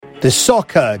The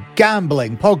Soccer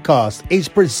Gambling Podcast is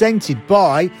presented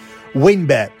by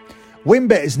WynnBET.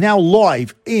 WynnBET is now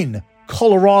live in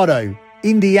Colorado,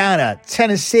 Indiana,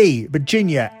 Tennessee,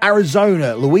 Virginia,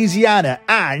 Arizona, Louisiana,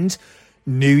 and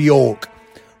New York.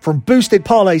 From boosted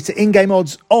parlays to in-game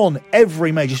odds on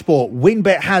every major sport,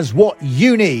 WynnBET has what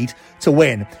you need to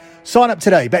win. Sign up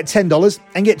today, bet $10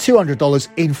 and get $200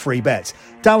 in free bets.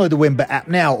 Download the WynnBET app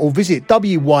now or visit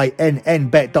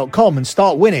wynnbet.com and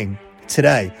start winning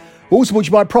today. We're also brought to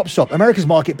you by PropSwap, America's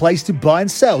marketplace to buy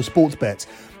and sell sports bets.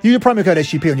 Use the promo code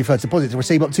SGP on your first deposit to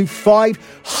receive up to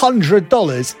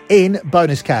 $500 in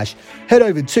bonus cash. Head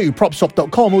over to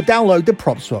PropSwap.com or download the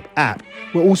PropSwap app.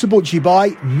 We're also brought to you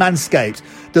by Manscaped,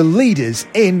 the leaders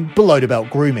in below-the-belt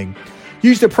grooming.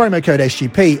 Use the promo code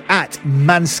SGP at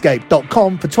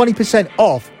manscaped.com for 20%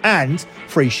 off and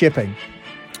free shipping.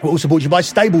 We're also brought to you by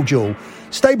StableDuel.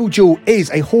 StableDuel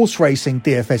is a horse racing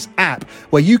DFS app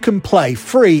where you can play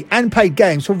free and paid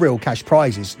games for real cash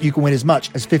prizes. You can win as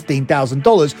much as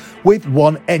 $15,000 with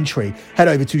one entry. Head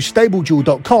over to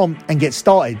StableDuel.com and get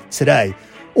started today.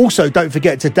 Also, don't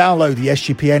forget to download the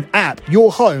SGPN app,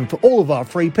 your home for all of our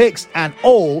free picks and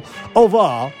all of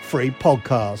our free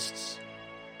podcasts.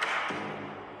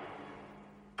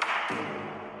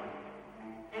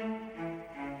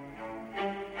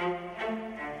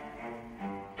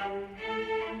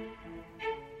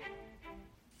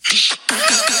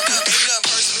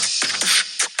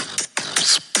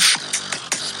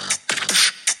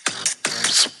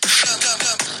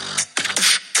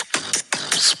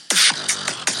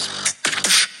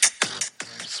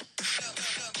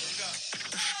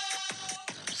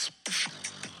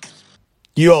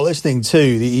 You are listening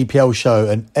to the EPL show,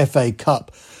 an FA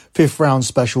Cup fifth round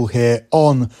special here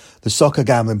on the Soccer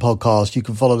Gambling Podcast. You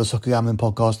can follow the Soccer Gambling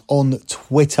Podcast on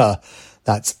Twitter.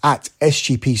 That's at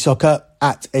SGP Soccer,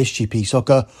 at SGP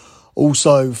Soccer.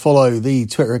 Also follow the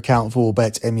Twitter account for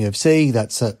BetMUFC.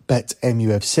 That's at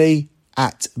BetMUFC,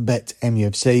 at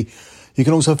BetMUFC. You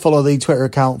can also follow the Twitter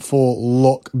account for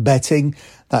Lock Betting.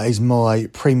 That is my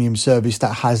premium service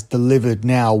that has delivered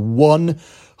now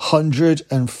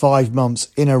 105 months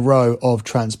in a row of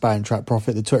transparent track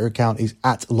profit. The Twitter account is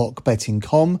at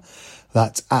lockbetting.com.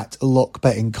 That's at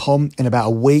lockbetting.com. In about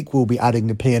a week, we'll be adding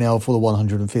the P&L for the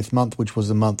 105th month, which was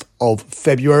the month of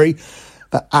February.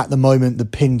 But at the moment, the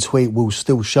pinned tweet will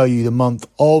still show you the month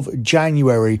of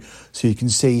January, so you can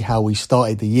see how we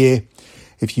started the year.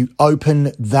 If you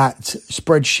open that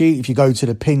spreadsheet, if you go to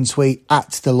the pinned tweet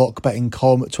at the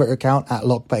lockbetting.com Twitter account, at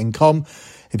lockbetting.com,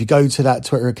 if you go to that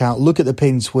Twitter account, look at the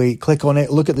pinned tweet, click on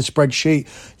it, look at the spreadsheet.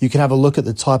 You can have a look at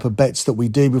the type of bets that we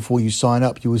do before you sign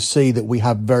up. You will see that we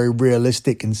have very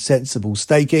realistic and sensible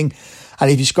staking.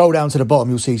 And if you scroll down to the bottom,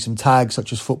 you'll see some tags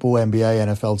such as football, NBA,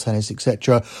 NFL, tennis,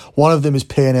 etc. One of them is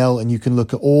P&L, and you can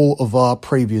look at all of our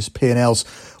previous P&Ls.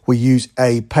 We use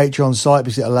a Patreon site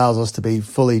because it allows us to be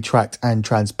fully tracked and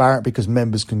transparent, because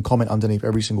members can comment underneath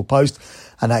every single post.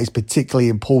 And that is particularly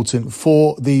important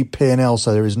for the P&L.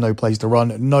 So there is no place to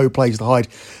run, no place to hide.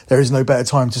 There is no better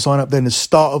time to sign up than the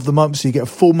start of the month, so you get a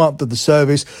full month of the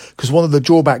service. Because one of the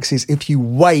drawbacks is if you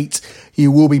wait,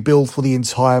 you will be billed for the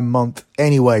entire month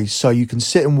anyway. So you can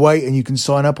sit and wait, and you can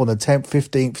sign up on the 10th,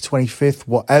 15th, 25th,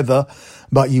 whatever.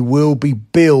 But you will be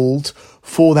billed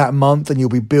for that month, and you'll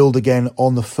be billed again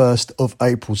on the 1st of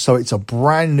April. So it's a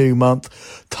brand new month.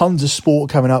 Tons of sport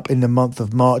coming up in the month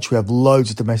of March. We have loads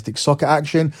of domestic soccer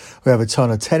action. We have a ton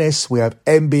of tennis. We have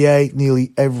NBA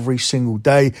nearly every single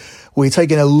day. We're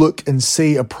taking a look and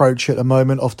see approach at the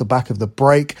moment off the back of the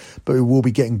break, but we will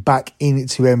be getting back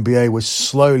into NBA. We're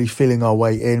slowly feeling our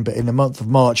way in, but in the month of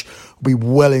March, we'll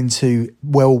be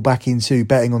well back into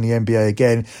betting on the NBA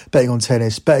again, betting on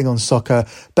tennis, betting on soccer,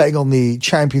 betting on the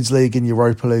Champions League and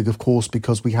Europa League, of course,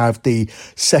 because we have the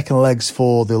second legs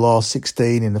for the last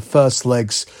 16 and the first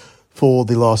legs for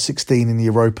the last 16 in the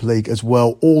Europa League as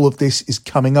well. All of this is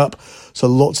coming up, so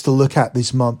lots to look at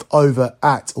this month over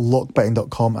at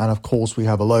lockbetting.com. And of course, we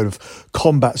have a load of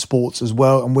combat sports as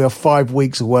well. And we are 5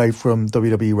 weeks away from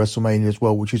WWE WrestleMania as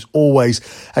well, which is always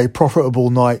a profitable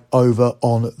night over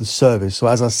on the service. So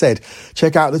as I said,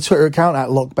 check out the Twitter account at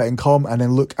lockbetting.com and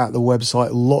then look at the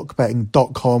website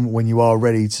lockbetting.com when you are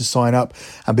ready to sign up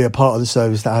and be a part of the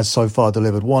service that has so far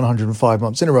delivered 105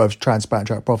 months in a row of transparent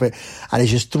track profit. And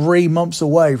it's just 3 months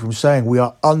away from saying we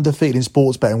are undefeated in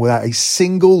sports betting without a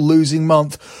single losing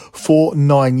month for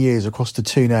 9 years across the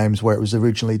two names, where it was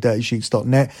originally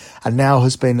dirtysheets.net and now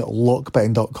has been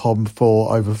lockbetting.com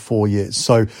for over 4 years.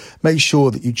 So make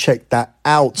sure that you check that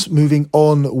out. Moving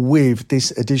on with this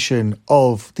edition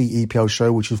of the EPL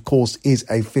show, which of course is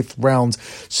a fifth round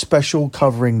special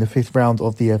covering the fifth round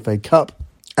of the FA Cup.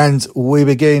 And we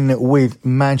begin with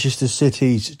Manchester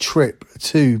City's trip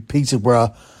to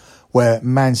Peterborough, where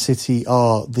Man City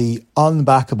are the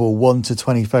unbackable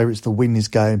 1-20 favourites to win this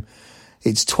game.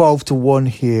 It's 12-1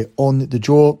 here on the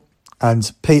draw,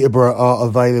 and Peterborough are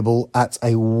available at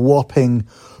a whopping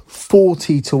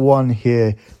 40-1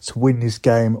 here to win this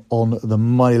game on the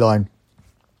money line.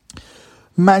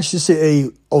 Manchester City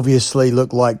obviously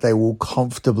look like they will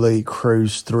comfortably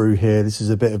cruise through here. This is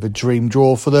a bit of a dream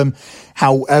draw for them.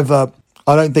 However,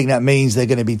 I don't think that means they're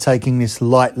going to be taking this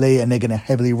lightly and they're going to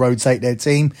heavily rotate their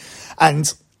team.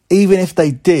 And even if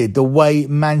they did, the way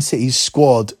Man City's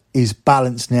squad is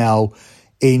balanced now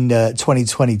in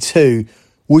 2022,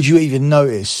 would you even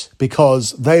notice?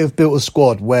 Because they have built a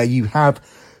squad where you have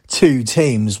two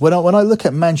teams. When I look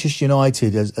at Manchester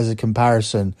United as a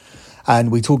comparison,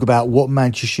 and we talk about what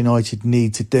Manchester United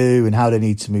need to do and how they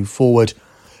need to move forward,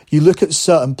 you look at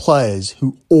certain players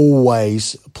who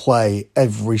always play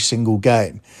every single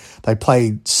game. They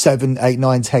play 7, 8,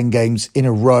 9, 10 games in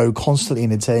a row, constantly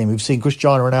in a team. We've seen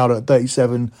Cristiano Ronaldo at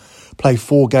 37 play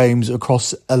 4 games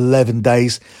across 11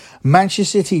 days.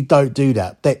 Manchester City don't do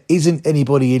that. There isn't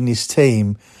anybody in this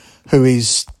team who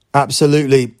is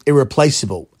absolutely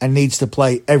irreplaceable and needs to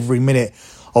play every minute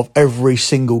of every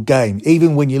single game.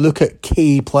 Even when you look at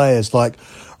key players like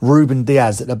Ruben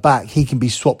Diaz at the back, he can be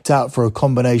swapped out for a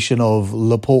combination of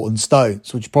Laporte and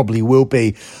Stones, which probably will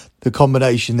be the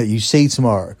combination that you see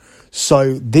tomorrow.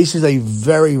 So this is a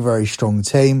very, very strong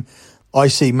team. I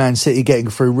see Man City getting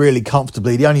through really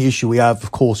comfortably. The only issue we have,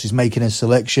 of course, is making a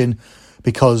selection,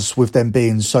 because with them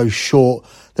being so short,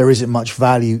 there isn't much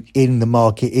value in the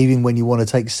market, even when you want to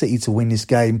take City to win this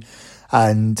game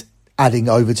and adding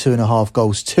over 2.5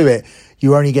 goals to it.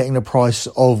 You're only getting the price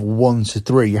of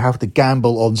 1-3. You have to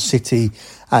gamble on City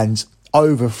and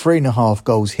over 3.5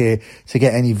 goals here to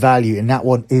get any value, and that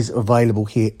one is available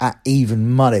here at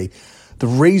even money. The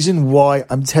reason why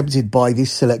I'm tempted by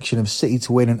this selection of City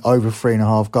to win and over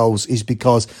 3.5 goals is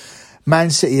because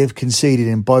Man City have conceded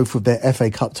in both of their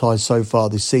FA Cup ties so far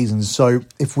this season. So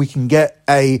if we can get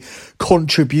a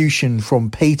contribution from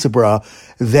Peterborough,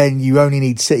 then you only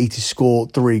need City to score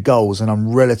 3 goals. And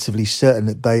I'm relatively certain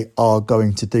that they are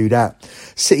going to do that.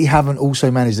 City haven't also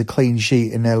managed a clean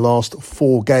sheet in their last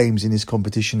 4 games in this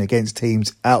competition against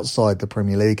teams outside the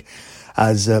Premier League,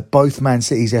 as both Man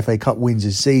City's FA Cup wins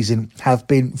this season have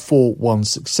been 4-1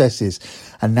 successes.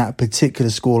 And that particular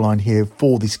scoreline here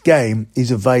for this game is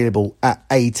available at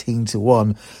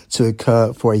 18-1 to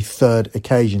occur for a third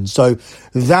occasion. So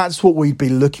that's what we'd be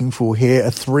looking for here.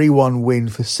 A 3-1 win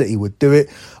for City would do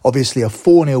it. Obviously, a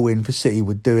 4-0 win for City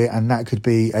would do it. And that could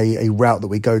be a route that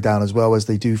we go down as well, as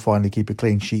they do finally keep a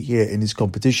clean sheet here in this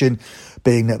competition,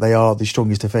 being that they are the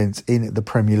strongest defence in the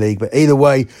Premier League. But either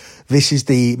way, this is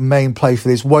the main play for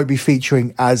this. Won't be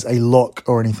featuring as a lock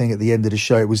or anything at the end of the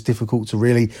show. It was difficult to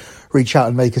really reach out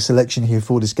and make a selection here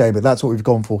for this game, but that's what we've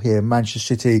gone for here. Manchester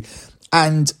City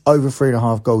and over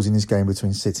 3.5 goals in this game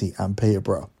between City and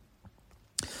Peterborough.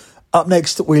 Up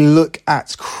next, we look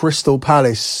at Crystal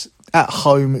Palace at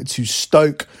home to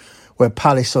Stoke, where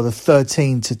Palace are the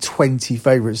 13-20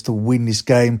 favourites to win this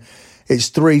game. It's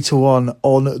 3-1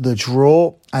 on the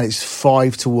draw, and it's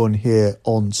 5-1 here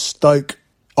on Stoke.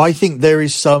 I think there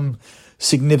is some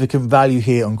significant value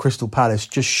here on Crystal Palace,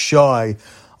 just shy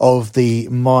of the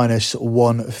minus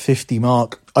 150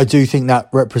 mark. I do think that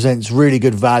represents really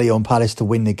good value on Palace to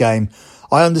win the game.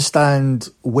 I understand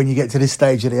when you get to this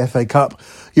stage of the FA Cup,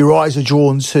 your eyes are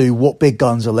drawn to what big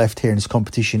guns are left here in this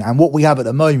competition. And what we have at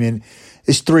the moment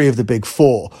is 3 of the big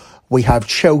 4. We have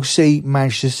Chelsea,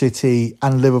 Manchester City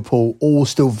and Liverpool all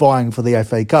still vying for the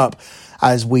FA Cup,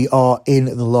 as we are in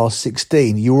the last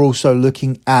 16. You're also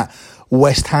looking at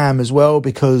West Ham as well,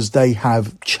 because they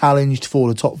have challenged for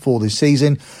the top 4 this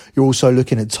season. You're also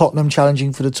looking at Tottenham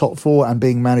challenging for the top 4 and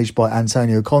being managed by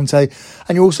Antonio Conte.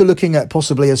 And you're also looking at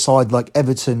possibly a side like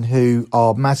Everton, who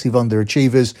are massive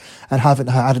underachievers and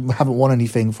haven't won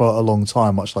anything for a long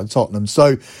time, much like Tottenham.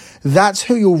 So that's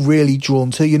who you're really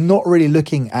drawn to. You're not really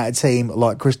looking at a team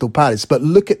like Crystal Palace. But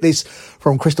look at this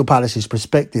from Crystal Palace's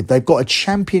perspective. They've got a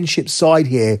championship side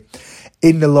here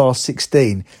in the last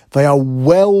 16. They are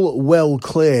well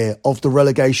clear of the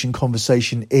relegation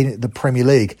conversation in the Premier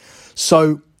League.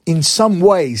 So in some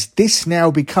ways, this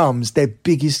now becomes their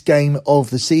biggest game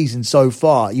of the season so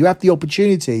far. You have the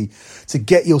opportunity to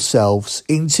get yourselves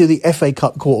into the FA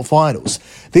Cup quarterfinals.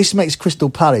 This makes Crystal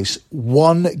Palace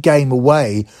 1 game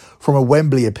away from a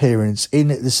Wembley appearance in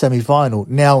the semi-final.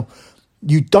 Now,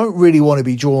 you don't really want to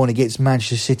be drawn against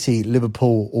Manchester City,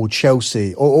 Liverpool or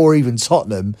Chelsea or even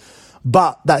Tottenham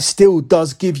But that still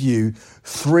does give you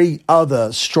 3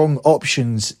 other strong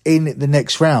options in the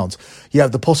next round. You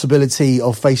have the possibility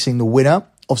of facing the winner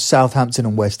of Southampton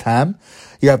and West Ham.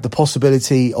 You have the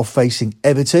possibility of facing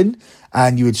Everton,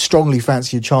 and you would strongly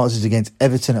fancy your chances against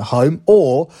Everton at home.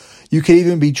 Or you could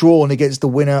even be drawn against the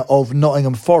winner of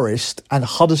Nottingham Forest and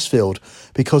Huddersfield,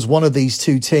 because one of these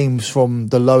 2 teams from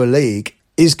the lower league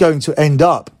is going to end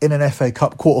up in an FA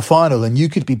Cup quarter-final, and you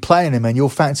could be playing them and you'll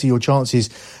fancy your chances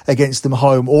against them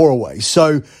home or away.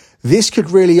 So this could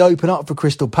really open up for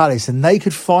Crystal Palace, and they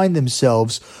could find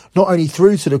themselves not only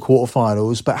through to the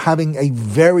quarterfinals, but having a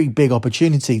very big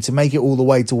opportunity to make it all the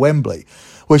way to Wembley,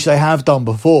 which they have done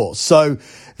before. So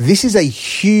this is a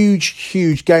huge,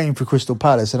 huge game for Crystal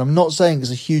Palace. And I'm not saying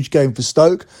it's a huge game for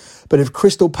Stoke, but if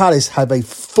Crystal Palace have a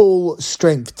full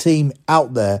strength team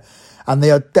out there and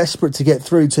they are desperate to get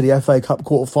through to the FA Cup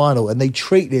quarter-final and they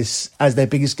treat this as their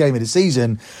biggest game of the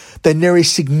season, then there is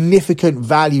significant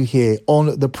value here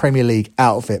on the Premier League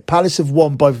outfit. Palace have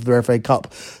won both of their FA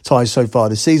Cup ties so far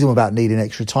this season without needing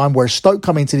extra time, whereas Stoke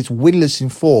come into this winless in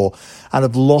 4 and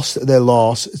have lost their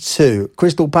last 2.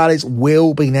 Crystal Palace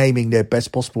will be naming their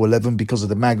best possible 11 because of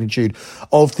the magnitude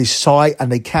of this side,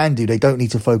 and they can do. They don't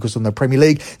need to focus on the Premier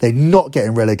League. They're not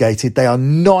getting relegated. They are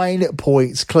 9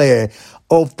 points clear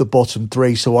of the bottom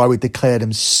 3, so I would declare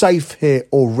them safe here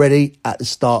already at the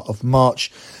start of March.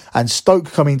 And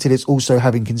Stoke coming into this also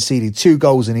having conceded 2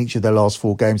 goals in each of their last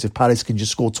 4 games. If Palace can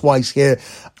just score twice here,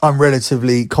 I'm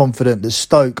relatively confident that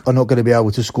Stoke are not going to be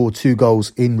able to score 2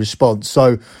 goals in response.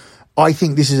 So I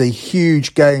think this is a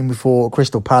huge game for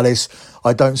Crystal Palace.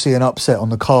 I don't see an upset on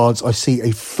the cards. I see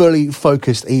a fully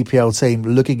focused EPL team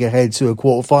looking ahead to a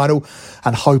quarter-final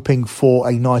and hoping for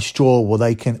a nice draw where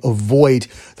they can avoid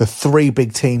the 3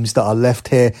 big teams that are left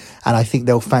here. And I think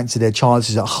they'll fancy their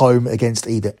chances at home against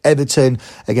either Everton,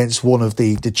 against one of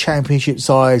the Championship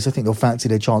sides. I think they'll fancy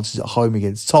their chances at home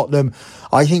against Tottenham.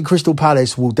 I think Crystal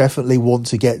Palace will definitely want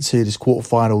to get to this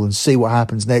quarter-final and see what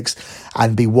happens next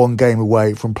and be 1 game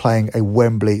away from playing a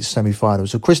Wembley semi-final.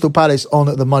 So Crystal Palace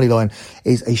on the money line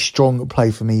is a strong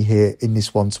play for me here in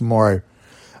this one tomorrow.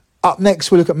 Up next,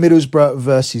 we look at Middlesbrough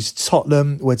versus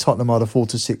Tottenham, where Tottenham are the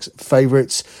 4-6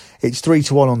 favourites. It's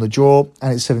 3-1 on the draw,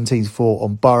 and it's 17-4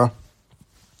 on Borough.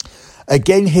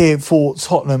 Again here for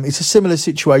Tottenham, it's a similar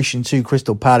situation to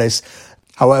Crystal Palace.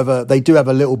 However, they do have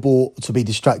a little ball to be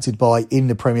distracted by in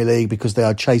the Premier League because they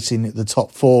are chasing the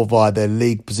top 4 via their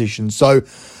league position. So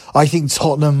I think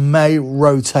Tottenham may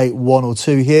rotate 1 or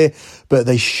 2 here, but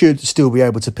they should still be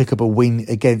able to pick up a win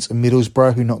against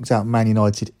Middlesbrough, who knocked out Man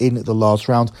United in the last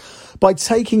round. By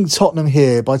taking Tottenham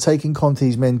here, by taking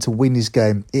Conte's men to win this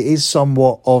game, it is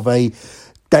somewhat of a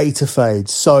data fade.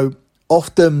 So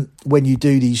often when you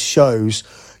do these shows,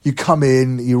 you come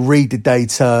in, you read the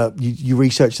data, you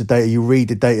research the data, you read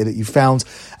the data that you found,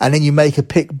 and then you make a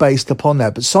pick based upon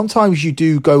that. But sometimes you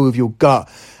do go with your gut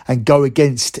and go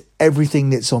against everything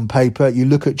that's on paper. You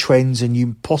look at trends and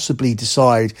you possibly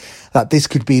decide that this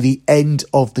could be the end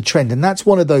of the trend. And that's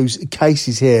one of those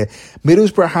cases here.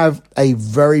 Middlesbrough have a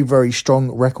very, very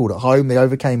strong record at home. They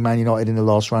overcame Man United in the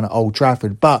last round at Old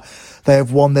Trafford, but they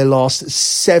have won their last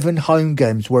 7 home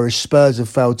games, whereas Spurs have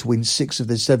failed to win 6 of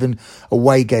their 7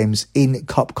 away games in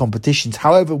cup competitions.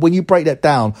 However, when you break that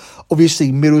down,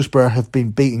 obviously Middlesbrough have been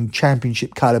beating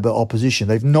championship caliber opposition.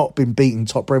 They've not been beating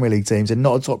top Premier League teams. They're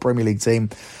not a top Premier League team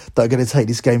that are going to take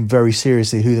this game very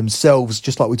seriously, who themselves,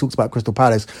 just like we talked about Crystal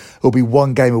Palace, will be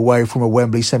 1 game away from a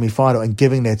Wembley semi-final and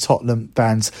giving their Tottenham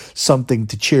fans something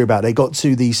to cheer about. They got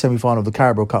to the semi-final of the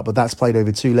Carabao Cup, but that's played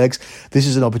over 2 legs. This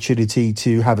is an opportunity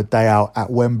to have a day out at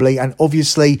Wembley. And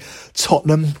obviously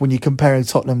Tottenham, when you're comparing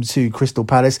Tottenham to Crystal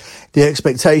Palace, the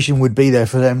expectation would be there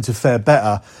for them to fare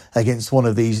better against one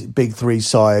of these big 3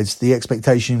 sides. The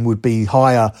expectation would be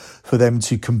higher for them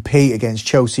to compete against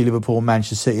Chelsea, Liverpool,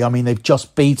 Manchester City. I mean, they've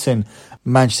just beaten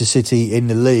Manchester City in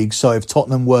the league. So if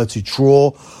Tottenham were to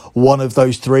draw one of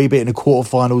those 3, be it in the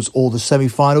quarterfinals or the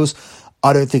semi-finals,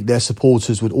 I don't think their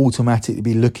supporters would automatically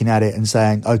be looking at it and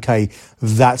saying, okay,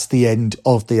 that's the end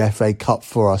of the FA Cup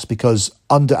for us, because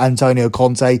under Antonio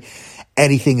Conte,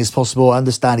 anything is possible. I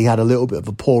understand he had a little bit of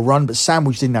a poor run, but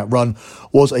sandwiched in that run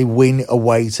was a win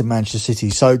away to Manchester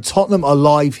City. So Tottenham are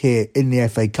live here in the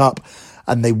FA Cup,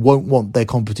 and they won't want their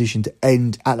competition to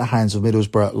end at the hands of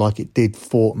Middlesbrough like it did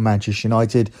for Manchester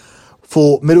United.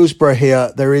 For Middlesbrough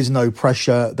here, there is no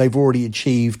pressure. They've already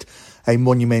achieved a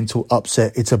monumental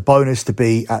upset. It's a bonus to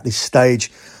be at this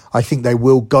stage. I think they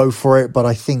will go for it, but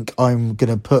I think I'm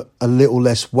going to put a little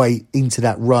less weight into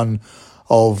that run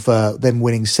of them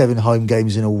winning 7 home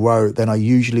games in a row than I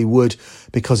usually would,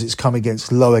 because it's come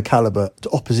against lower calibre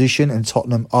opposition, and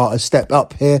Tottenham are a step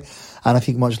up here. And I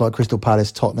think much like Crystal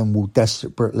Palace, Tottenham will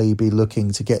desperately be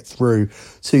looking to get through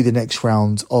to the next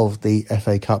round of the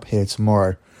FA Cup here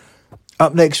tomorrow.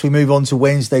 Up next, we move on to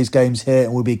Wednesday's games here,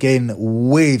 and we'll begin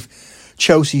with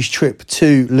Chelsea's trip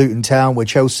to Luton Town, where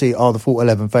Chelsea are the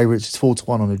 4-11 favourites. It's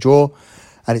 4-1 on the draw,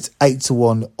 and it's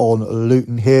 8-1 on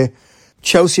Luton here.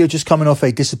 Chelsea are just coming off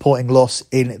a disappointing loss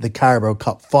in the Carabao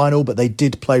Cup final, but they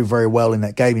did play very well in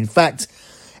that game. In fact,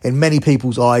 in many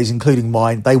people's eyes, including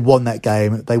mine, they won that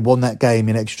game. They won that game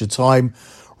in extra time.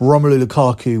 Romelu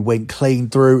Lukaku went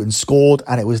clean through and scored,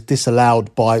 and it was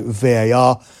disallowed by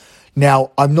VAR.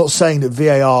 Now, I'm not saying that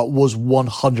VAR was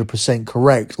 100%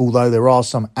 correct, although there are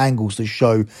some angles that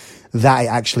show that it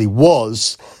actually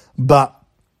was. But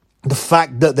the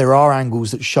fact that there are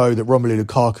angles that show that Romelu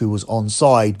Lukaku was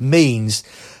onside means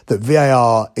that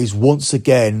VAR is once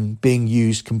again being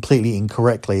used completely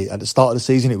incorrectly. At the start of the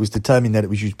season, it was determined that it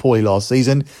was used poorly last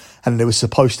season, and there was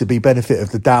supposed to be benefit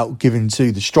of the doubt given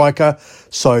to the striker.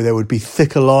 So there would be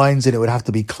thicker lines, and it would have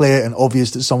to be clear and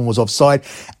obvious that someone was offside.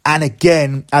 And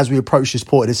again, as we approach this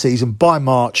point of the season, by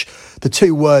March, the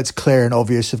two words clear and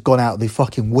obvious have gone out the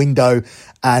fucking window.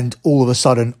 And all of a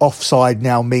sudden, offside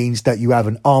now means that you have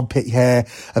an armpit hair,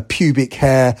 a pubic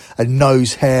hair, a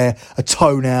nose hair, a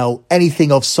toenail,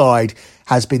 anything offside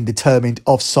has been determined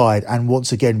offside. And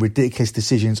once again, ridiculous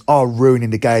decisions are ruining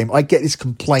the game. I get this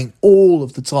complaint all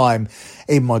of the time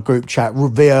in my group chat.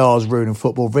 VAR is ruining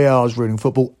football. VAR is ruining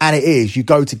football. And it is. You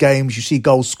go to games, you see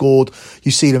goals scored,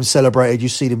 you see them celebrated, you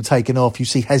see them taken off, you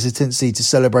see hesitancy to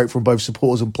celebrate from both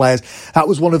supporters and players. That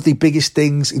was one of the biggest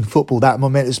things in football, that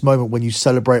momentous moment when you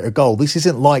celebrate a goal. This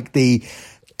isn't like the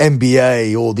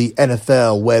NBA or the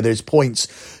NFL where there's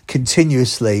points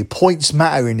continuously. Points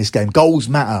matter in this game. Goals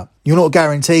matter. You're not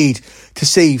guaranteed to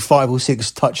see 5 or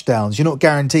 6 touchdowns. You're not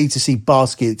guaranteed to see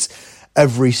baskets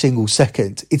every single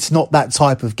second. It's not that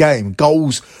type of game.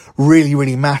 Goals really,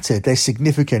 really matter. They're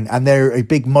significant, and they're a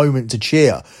big moment to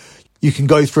cheer. You can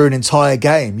go through an entire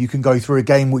game. You can go through a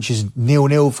game which is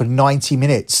 0-0 for 90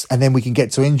 minutes, and then we can get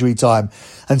to injury time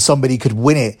and somebody could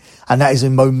win it. And that is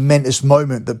a momentous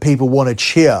moment that people want to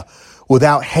cheer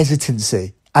without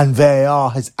hesitancy. And VAR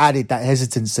has added that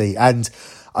hesitancy. And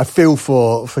I feel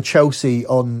for Chelsea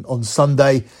on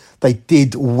Sunday. They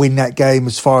did win that game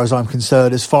as far as I'm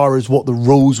concerned, as far as what the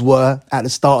rules were at the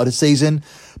start of the season.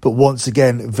 But once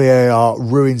again, VAR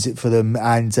ruins it for them,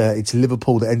 and it's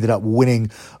Liverpool that ended up winning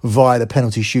via the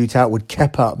penalty shootout, with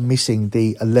Kepa missing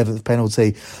the 11th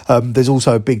penalty. There's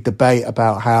also a big debate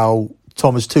about how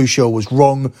Thomas Tuchel was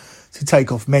wrong to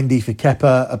take off Mendy for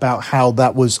Kepa, about how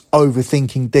that was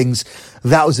overthinking things.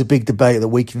 That was a big debate that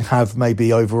we can have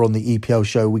maybe over on the EPL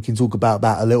show. We can talk about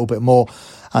that a little bit more,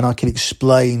 and I can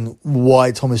explain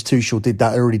why Thomas Tuchel did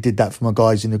that. I already did that for my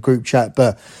guys in the group chat,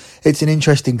 but it's an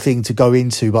interesting thing to go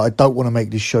into, but I don't want to make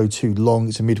this show too long.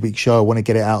 It's a midweek show. I want to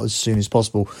get it out as soon as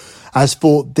possible. As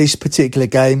for this particular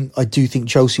game, I do think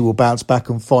Chelsea will bounce back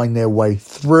and find their way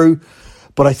through.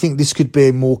 But I think this could be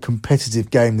a more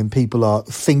competitive game than people are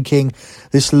thinking.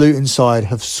 This Luton side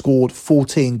have scored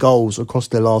 14 goals across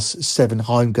their last 7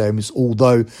 home games,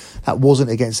 although that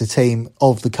wasn't against a team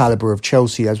of the calibre of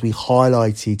Chelsea, as we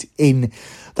highlighted in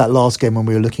that last game when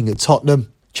we were looking at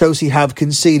Tottenham. Chelsea have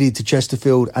conceded to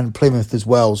Chesterfield and Plymouth as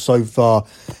well so far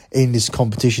in this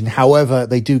competition. However,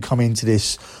 they do come into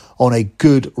this on a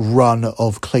good run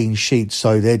of clean sheets,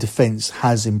 so their defence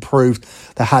has improved.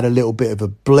 They had a little bit of a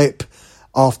blip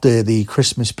after the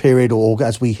Christmas period, or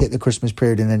as we hit the Christmas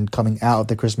period and then coming out of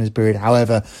the Christmas period.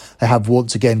 However, they have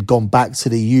once again gone back to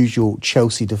the usual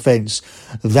Chelsea defence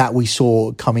that we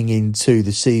saw coming into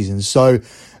the season. So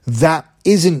that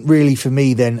isn't really, for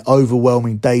me, then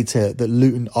overwhelming data that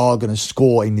Luton are going to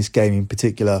score in this game in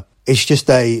particular. It's just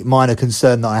a minor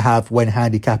concern that I have when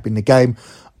handicapping the game.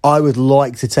 I would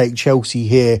like to take Chelsea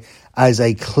here as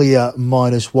a clear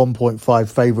minus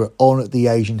 1.5 favourite on the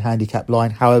Asian handicap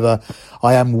line. However,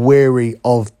 I am wary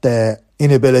of their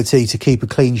inability to keep a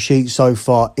clean sheet so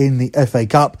far in the FA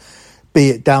Cup, be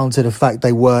it down to the fact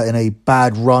they were in a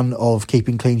bad run of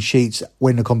keeping clean sheets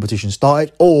when the competition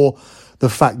started, or the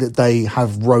fact that they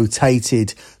have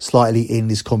rotated slightly in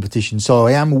this competition. So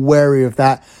I am wary of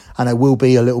that, and I will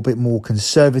be a little bit more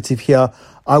conservative here.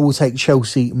 I will take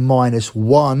Chelsea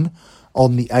 -1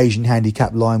 on the Asian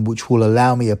handicap line, which will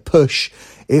allow me a push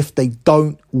if they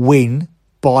don't win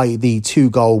by the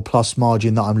 2-goal plus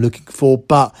margin that I'm looking for.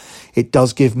 But it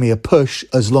does give me a push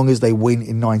as long as they win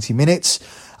in 90 minutes.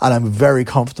 and I'm very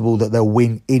comfortable that they'll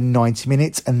win in 90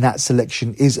 minutes, and that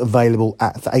selection is available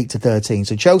at 8-13.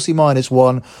 So Chelsea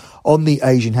 -1 on the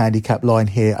Asian handicap line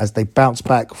here as they bounce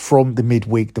back from the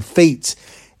midweek defeat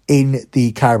in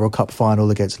the Carabao Cup final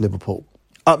against Liverpool.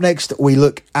 Up next, we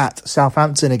look at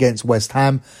Southampton against West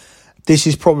Ham. This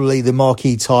is probably the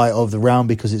marquee tie of the round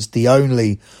because it's the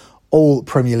only all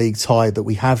Premier League tie that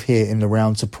we have here in the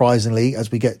round. Surprisingly, as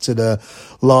we get to the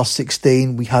last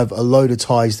 16, we have a load of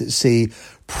ties that see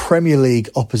Premier League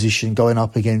opposition going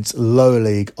up against lower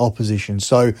league opposition.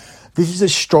 So this is a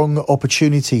strong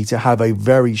opportunity to have a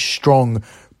very strong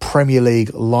Premier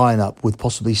League lineup with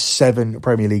possibly 7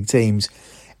 Premier League teams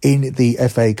in the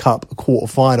FA Cup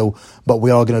quarter-final, but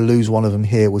we are going to lose one of them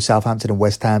here with Southampton and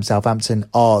West Ham. Southampton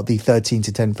are the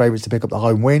 13-10 favourites to pick up the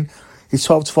home win. It's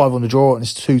 12-5 on the draw, and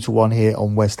it's 2-1 here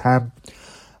on West Ham.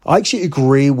 I actually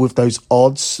agree with those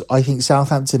odds. I think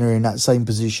Southampton are in that same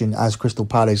position as Crystal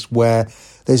Palace, where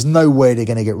there's no way they're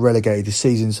going to get relegated this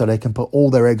season, so they can put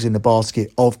all their eggs in the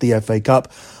basket of the FA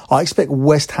Cup. I expect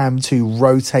West Ham to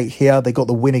rotate here. They got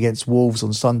the win against Wolves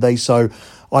on Sunday, so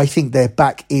I think they're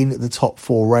back in the top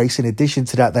 4 race. In addition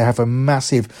to that, they have a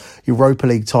massive Europa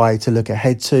League tie to look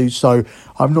ahead to. So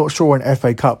I'm not sure an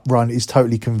FA Cup run is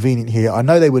totally convenient here. I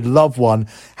know they would love one.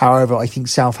 However, I think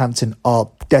Southampton are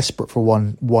desperate for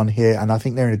one here, and I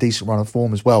think they're in a decent run of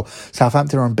form as well.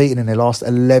 Southampton are unbeaten in their last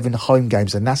 11 home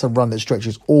games, and that's a run that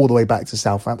stretches all the way back to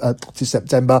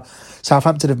September.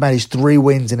 Southampton have managed 3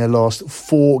 wins in their last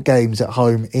 4 games at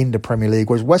home in the Premier League,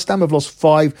 whereas West Ham have lost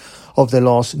 5 of their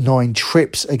last 9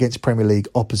 trips against Premier League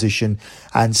opposition.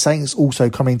 And Saints also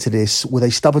come into this with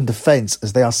a stubborn defence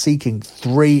as they are seeking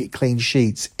 3 clean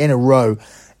sheets in a row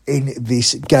in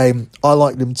this game. I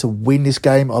like them to win this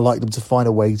game. I like them to find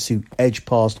a way to edge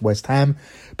past West Ham,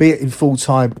 be it in full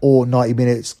time or 90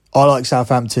 minutes. I like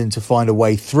Southampton to find a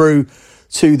way through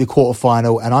to the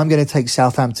quarterfinal, and I'm going to take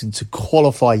Southampton to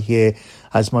qualify here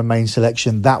as my main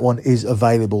selection. That one is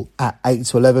available at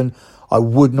 8-11. I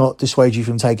would not dissuade you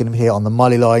from taking them here on the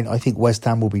money line. I think West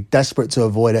Ham will be desperate to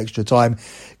avoid extra time,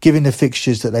 given the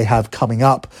fixtures that they have coming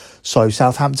up. So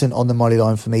Southampton on the money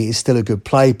line for me is still a good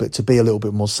play, but to be a little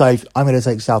bit more safe, I'm going to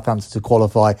take Southampton to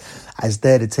qualify, as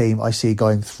they're the team I see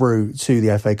going through to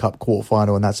the FA Cup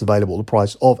quarterfinal, and that's available at the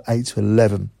price of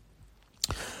 8-11.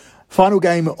 Final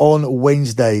game on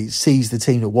Wednesday sees the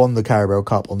team that won the Carabao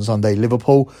Cup on Sunday,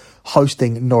 Liverpool,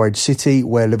 hosting Norwich City,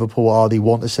 where Liverpool are the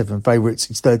 1-7 favourites.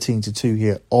 It's 13-2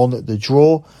 here on the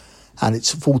draw, and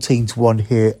it's 14-1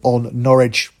 here on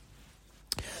Norwich.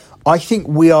 I think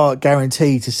we are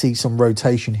guaranteed to see some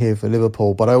rotation here for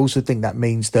Liverpool, but I also think that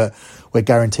means that we're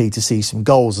guaranteed to see some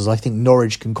goals, as I think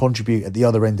Norwich can contribute at the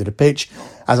other end of the pitch,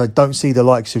 as I don't see the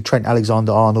likes of Trent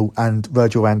Alexander-Arnold and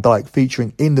Virgil van Dijk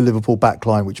featuring in the Liverpool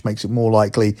backline, which makes it more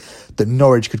likely that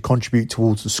Norwich could contribute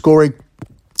towards the scoring.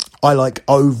 I like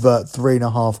over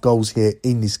 3.5 goals here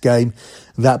in this game.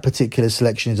 That particular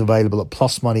selection is available at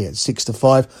plus money at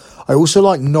 6-5. I also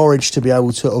like Norwich to be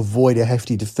able to avoid a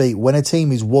hefty defeat. When a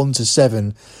team is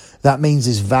 1-7, that means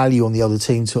there's value on the other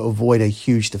team to avoid a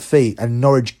huge defeat. And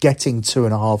Norwich getting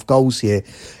 2.5 goals here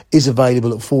is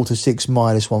available at 4-6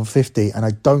 minus 150. And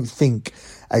I don't think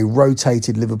a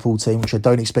rotated Liverpool team, which I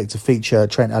don't expect to feature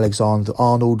Trent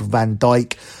Alexander-Arnold, Van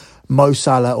Dijk, Mo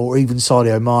Salah or even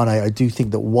Sadio Mane, I do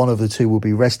think that one of the two will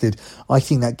be rested. I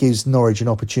think that gives Norwich an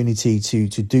opportunity to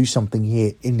do something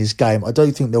here in this game. I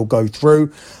don't think they'll go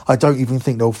through. I don't even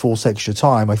think they'll force extra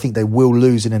time. I think they will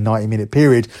lose in a 90-minute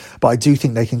period, but I do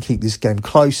think they can keep this game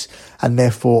close, and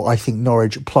therefore I think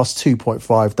Norwich plus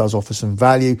 2.5 does offer some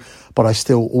value, but I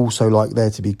still also like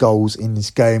there to be goals in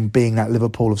this game, being that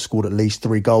Liverpool have scored at least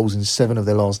 3 goals in 7 of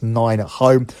their last 9 at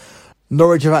home.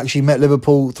 Norwich have actually met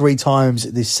Liverpool 3 times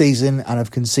this season and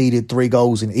have conceded 3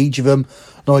 goals in each of them.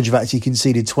 Norwich have actually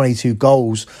conceded 22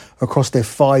 goals across their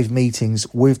 5 meetings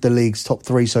with the league's top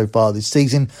 3 so far this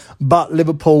season. But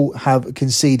Liverpool have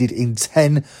conceded in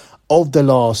 10 of the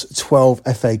last 12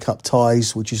 FA Cup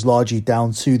ties, which is largely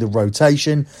down to the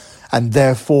rotation. And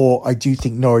therefore, I do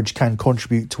think Norwich can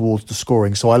contribute towards the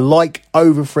scoring. So I like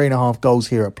over 3.5 goals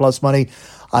here at plus money.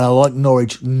 And I like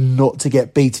Norwich not to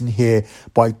get beaten here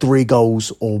by 3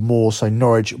 goals or more. So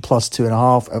Norwich plus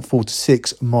 2.5 at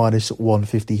 4-6 minus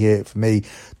 150 here for me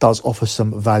does offer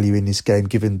some value in this game,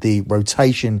 given the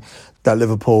rotation that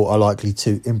Liverpool are likely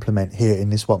to implement here in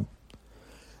this one.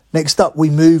 Next up, we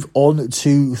move on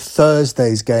to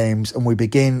Thursday's games, and we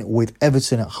begin with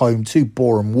Everton at home to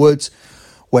Boreham Wood,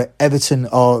 where Everton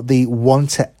are the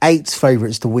 1-8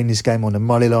 favourites to win this game on the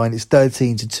money line. It's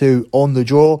 13-2 on the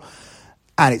draw,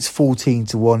 and it's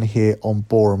 14-1 here on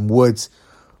Boreham Wood.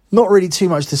 Not really too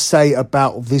much to say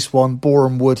about this one.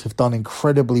 Boreham Wood have done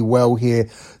incredibly well here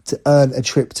to earn a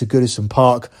trip to Goodison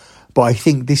Park, but I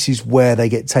think this is where they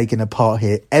get taken apart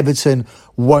here. Everton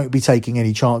won't be taking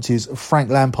any chances. Frank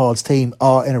Lampard's team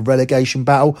are in a relegation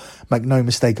battle, make no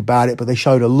mistake about it, but they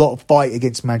showed a lot of fight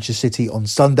against Manchester City on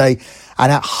Sunday.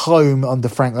 And at home under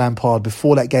Frank Lampard,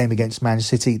 before that game against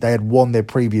Manchester City, they had won their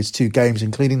previous 2 games,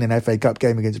 including an FA Cup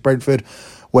game against Brentford,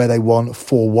 where they won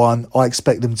 4-1. I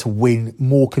expect them to win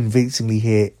more convincingly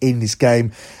here in this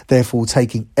game, therefore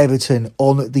taking Everton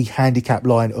on the handicap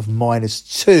line of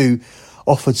 -2.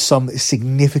 Offered some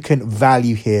significant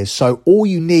value here. So all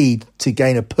you need to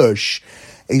gain a push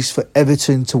is for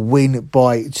Everton to win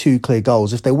by 2 clear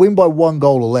goals. If they win by 1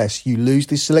 goal or less, you lose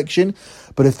this selection.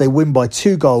 But if they win by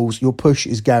 2 goals, your push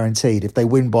is guaranteed. If they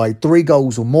win by 3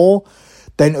 goals or more,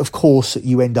 then of course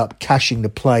you end up cashing the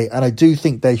play. And I do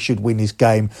think they should win this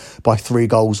game by 3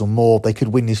 goals or more. They could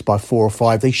win this by 4 or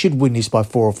 5. They should win this by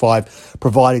 4 or 5,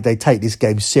 provided they take this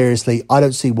game seriously. I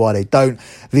don't see why they don't.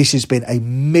 This has been a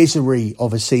misery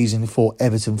of a season for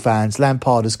Everton fans.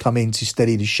 Lampard has come in to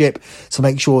steady the ship, to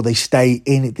make sure they stay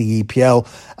in the EPL,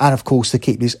 and of course to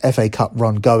keep this FA Cup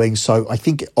run going. So I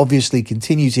think it obviously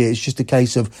continues here. It's just a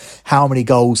case of how many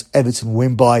goals Everton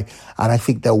win by, and I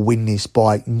think they'll win this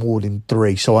by more than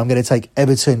 3. So I'm going to take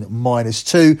Everton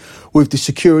 -2 with the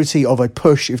security of a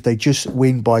push if they just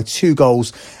win by 2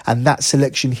 goals. And that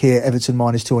selection here, Everton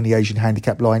 -2 on the Asian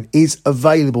handicap line, is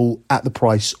available at the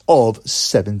price of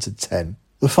 7 to 10.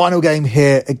 The final game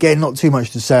here, again, not too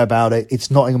much to say about it.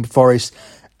 It's Nottingham Forest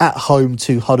at home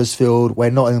to Huddersfield,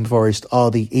 where Nottingham Forest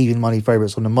are the even money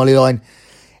favourites on the money line.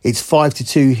 It's 5 to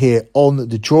 2 here on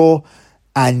the draw,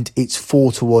 and it's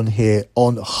 4 to 1 here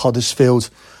on Huddersfield.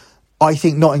 I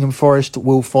think Nottingham Forest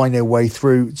will find their way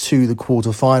through to the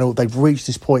quarter-final. They've reached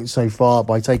this point so far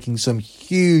by taking some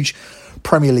huge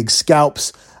Premier League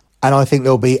scalps, and I think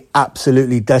they'll be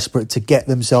absolutely desperate to get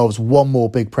themselves one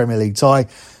more big Premier League tie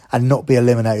and not be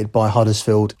eliminated by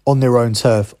Huddersfield on their own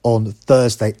turf on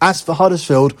Thursday. As for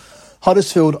Huddersfield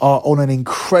are on an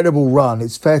incredible run.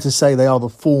 It's fair to say they are the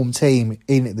form team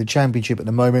in the Championship at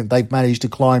the moment. They've managed to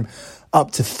climb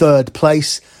up to 3rd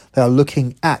place. They are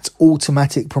looking at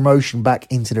automatic promotion back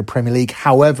into the Premier League.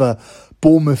 However,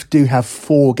 Bournemouth do have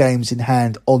 4 games in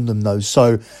hand on them though.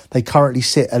 So they currently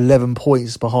sit 11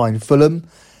 points behind Fulham,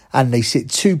 and they sit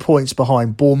 2 points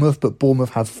behind Bournemouth, but Bournemouth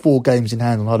have 4 games in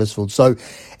hand on Huddersfield. So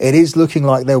it is looking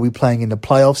like they'll be playing in the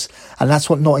playoffs, and that's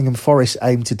what Nottingham Forest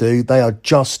aim to do. They are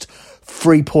just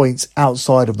 3 points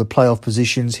outside of the playoff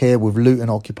positions here, with Luton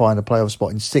occupying the playoff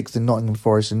spot in 6th and Nottingham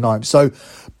Forest in 9th. So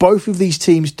both of these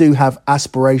teams do have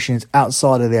aspirations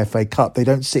outside of the FA Cup. They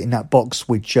don't sit in that box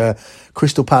which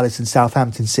Crystal Palace and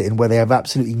Southampton sit in, where they have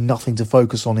absolutely nothing to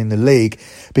focus on in the league,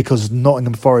 because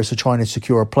Nottingham Forest are trying to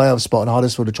secure a playoff spot and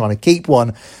Huddersfield are trying to keep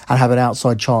one and have an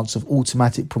outside chance of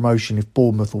automatic promotion if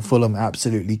Bournemouth or Fulham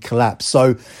absolutely collapse.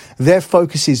 So their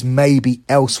focuses may be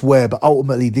elsewhere, but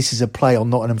ultimately this is a play on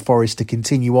Nottingham Forest to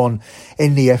continue on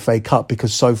in the FA Cup,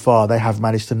 because so far they have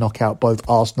managed to knock out both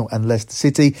Arsenal and Leicester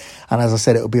City, and as I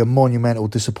said, it will be a monumental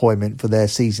disappointment for their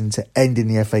season to end in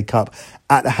the FA Cup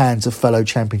at the hands of fellow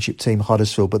Championship team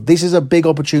Huddersfield. But this is a big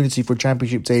opportunity for a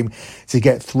Championship team to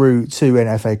get through to an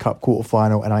FA Cup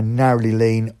quarter-final, and I narrowly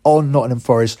lean on Nottingham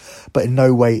Forest, but in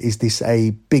no way is this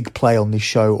a big play on this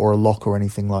show or a lock or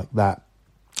anything like that.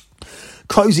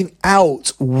 Closing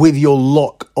out with your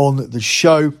lock on the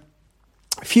show,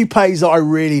 a few plays that I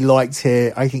really liked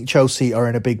here. I think Chelsea are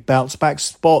in a big bounce back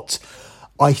spot.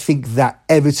 I think that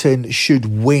Everton should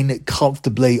win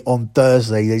comfortably on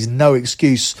Thursday. There's no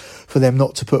excuse for them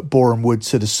not to put Boreham Wood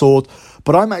to the sword.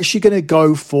 But I'm actually going to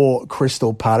go for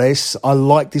Crystal Palace. I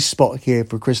like this spot here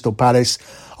for Crystal Palace.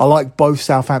 I like both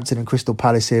Southampton and Crystal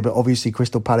Palace here, but obviously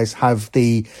Crystal Palace have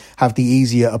the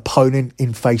easier opponent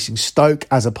in facing Stoke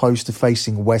as opposed to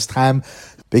facing West Ham.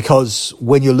 Because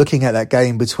when you're looking at that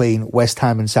game between West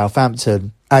Ham and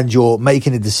Southampton, and you're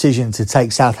making a decision to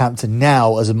take Southampton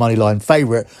now as a moneyline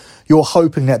favourite, you're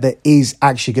hoping that there is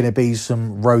actually going to be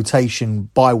some rotation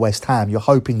by West Ham. You're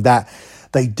hoping that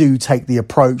they do take the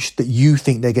approach that you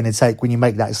think they're going to take when you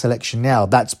make that selection now.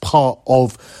 That's part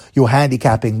of your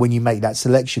handicapping when you make that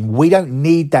selection. We don't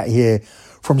need that here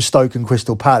from Stoke and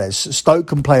Crystal Palace. Stoke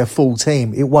can play a full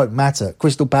team. It won't matter.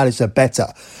 Crystal Palace are better.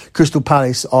 Crystal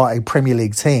Palace are a Premier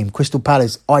League team. Crystal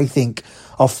Palace, I think,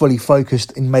 are fully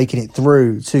focused in making it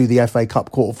through to the FA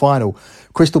Cup quarter-final.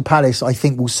 Crystal Palace, I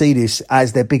think, will see this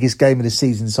as their biggest game of the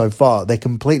season so far. They're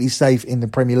completely safe in the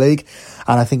Premier League,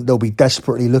 and I think they'll be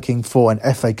desperately looking for an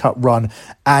FA Cup run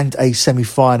and a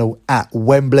semi-final at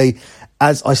Wembley.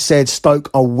 As I said,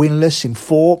 Stoke are winless in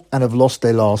 4 and have lost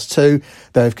their last 2.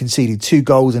 They have conceded 2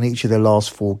 goals in each of their last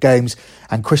 4 games.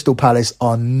 And Crystal Palace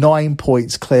are 9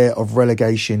 points clear of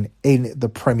relegation in the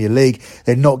Premier League.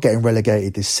 They're not getting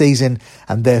relegated this season,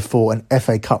 and therefore an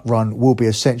FA Cup run will be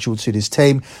essential to this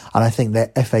team. And I think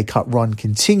their FA Cup run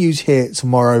continues here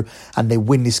tomorrow, and they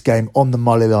win this game on the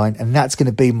money line. And that's going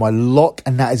to be my lock,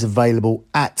 and that is available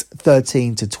at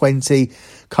 13 to 20.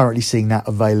 Currently seeing that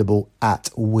available at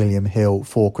William Hill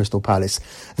for Crystal Palace.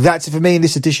 That's it for me in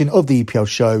this edition of the EPL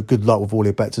show. Good luck with all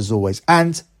your bets as always,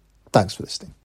 and thanks for listening.